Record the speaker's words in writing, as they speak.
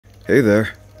Hey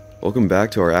there! Welcome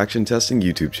back to our action testing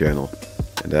YouTube channel.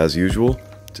 And as usual,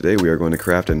 today we are going to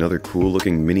craft another cool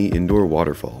looking mini indoor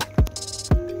waterfall.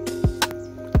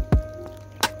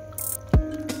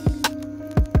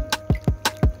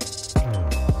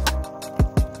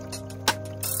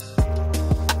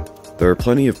 There are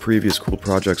plenty of previous cool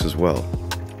projects as well.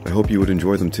 I hope you would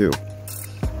enjoy them too.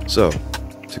 So,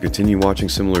 to continue watching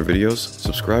similar videos,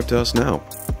 subscribe to us now.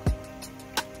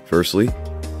 Firstly,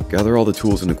 gather all the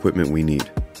tools and equipment we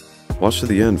need. Watch to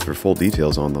the end for full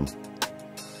details on them.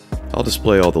 I'll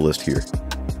display all the list here.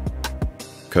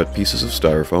 Cut pieces of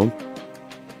styrofoam,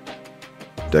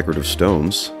 decorative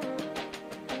stones,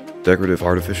 decorative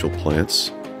artificial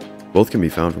plants, both can be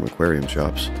found from aquarium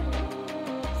shops,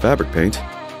 fabric paint,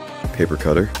 paper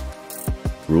cutter,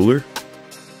 ruler,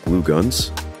 glue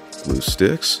guns, glue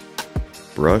sticks,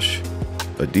 brush,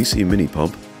 a DC mini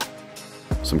pump,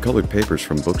 some colored papers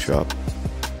from bookshop,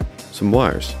 some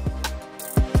wires.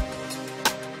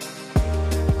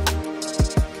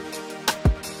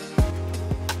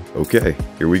 Okay,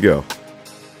 here we go.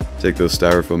 Take those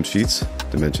styrofoam sheets,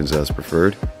 dimensions as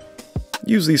preferred.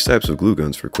 Use these types of glue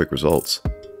guns for quick results.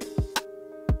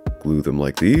 Glue them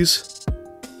like these,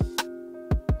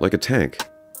 like a tank.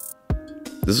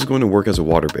 This is going to work as a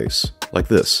water base, like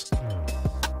this.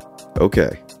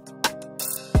 Okay.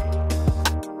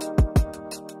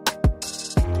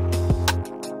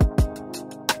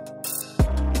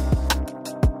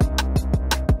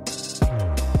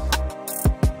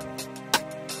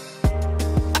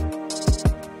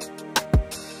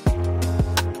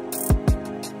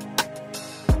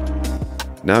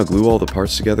 Now glue all the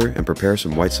parts together and prepare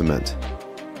some white cement.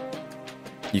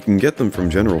 You can get them from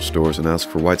general stores and ask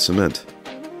for white cement.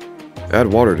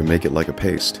 Add water to make it like a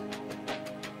paste.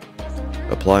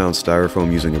 Apply on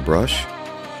styrofoam using a brush.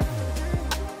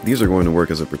 These are going to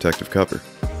work as a protective cover,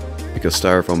 because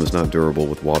styrofoam is not durable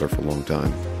with water for a long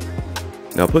time.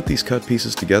 Now put these cut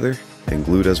pieces together and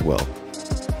glue it as well.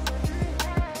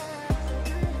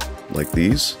 Like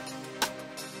these.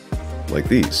 Like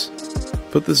these.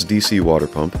 Put this DC water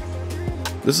pump.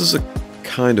 This is a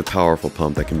kind of powerful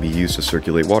pump that can be used to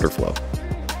circulate water flow.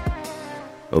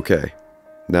 Okay,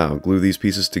 now glue these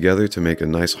pieces together to make a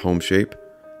nice home shape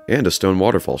and a stone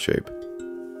waterfall shape.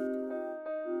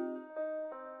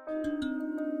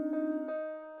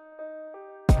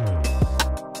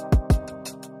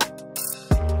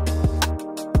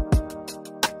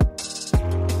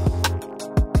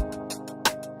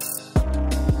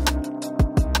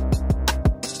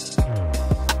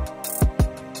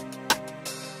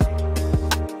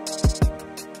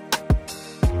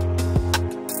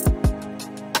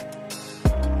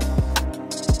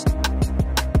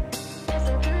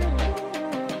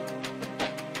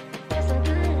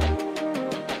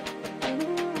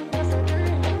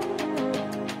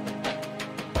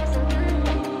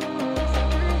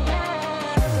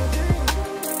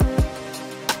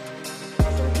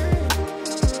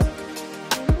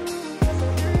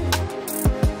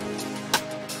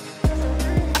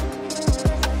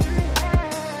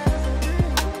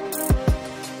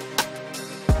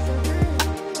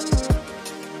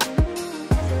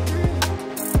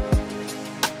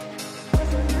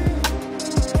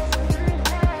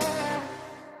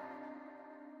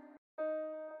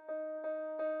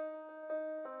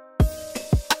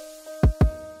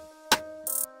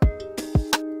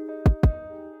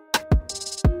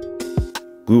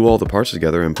 Glue all the parts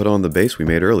together and put on the base we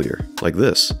made earlier, like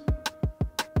this.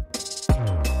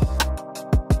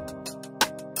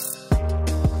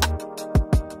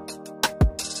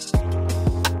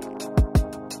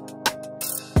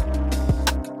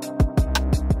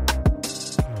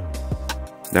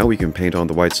 Now we can paint on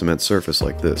the white cement surface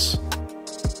like this.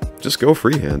 Just go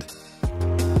freehand.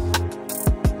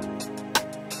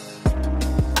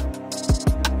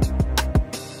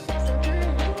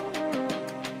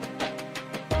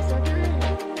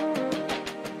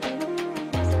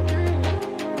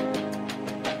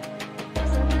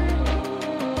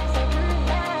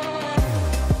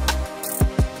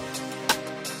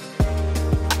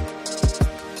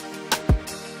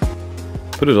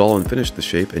 Put it all and finish the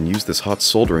shape and use this hot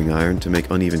soldering iron to make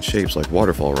uneven shapes like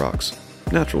waterfall rocks,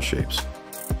 natural shapes.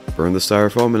 Burn the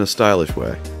styrofoam in a stylish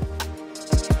way.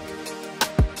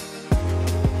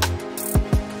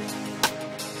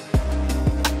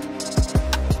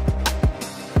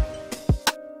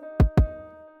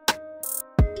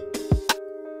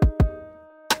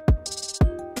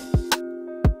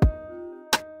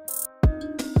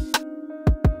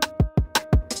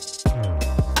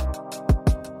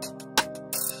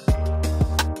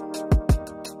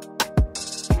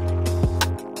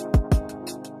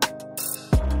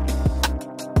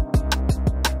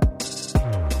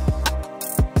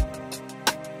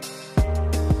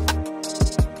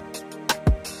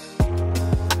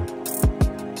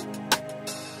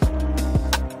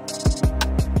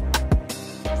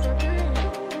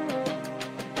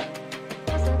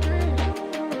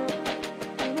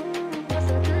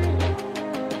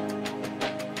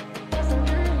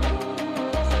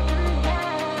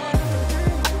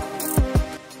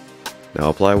 Now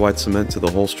apply white cement to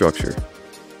the whole structure.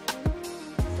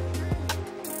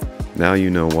 Now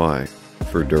you know why,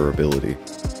 for durability.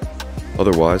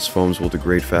 Otherwise, foams will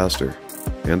degrade faster,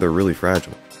 and they're really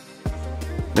fragile.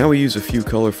 Now we use a few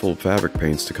colorful fabric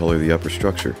paints to color the upper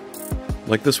structure,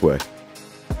 like this way.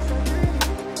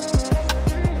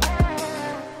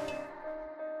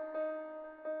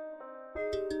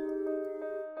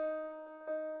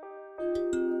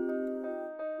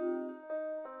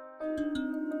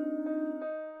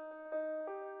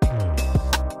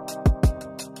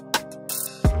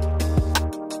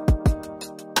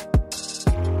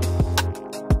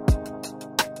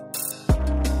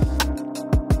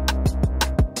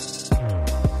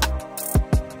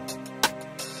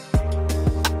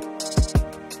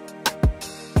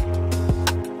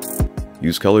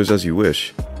 Use colors as you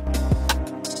wish.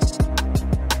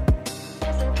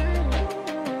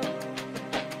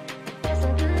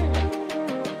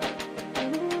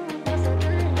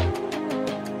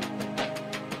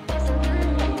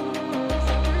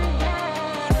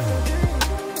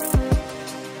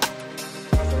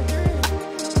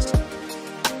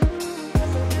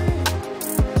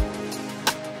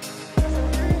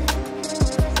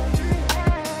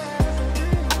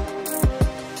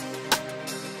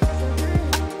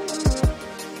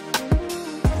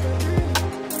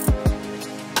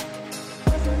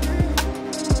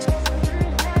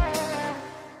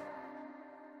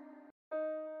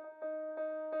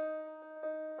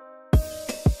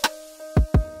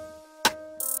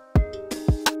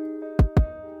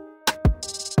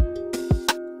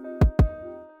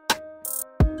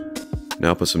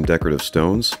 Now put some decorative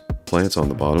stones, plants on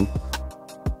the bottom.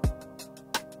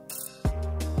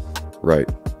 Right,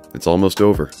 it's almost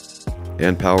over.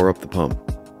 And power up the pump.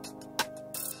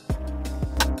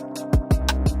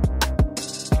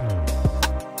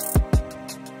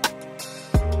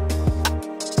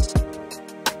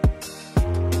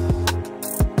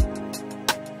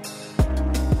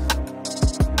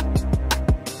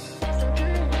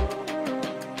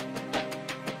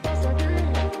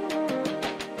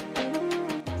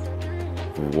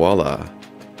 Voila!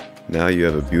 Now you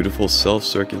have a beautiful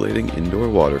self-circulating indoor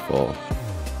waterfall.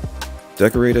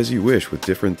 Decorate as you wish with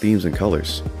different themes and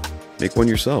colors. Make one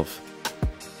yourself.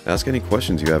 Ask any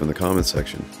questions you have in the comments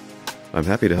section. I'm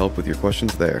happy to help with your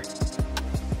questions there.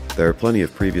 There are plenty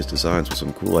of previous designs with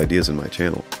some cool ideas in my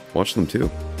channel. Watch them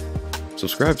too.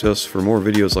 Subscribe to us for more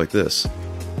videos like this.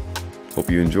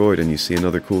 Hope you enjoyed and you see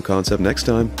another cool concept next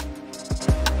time.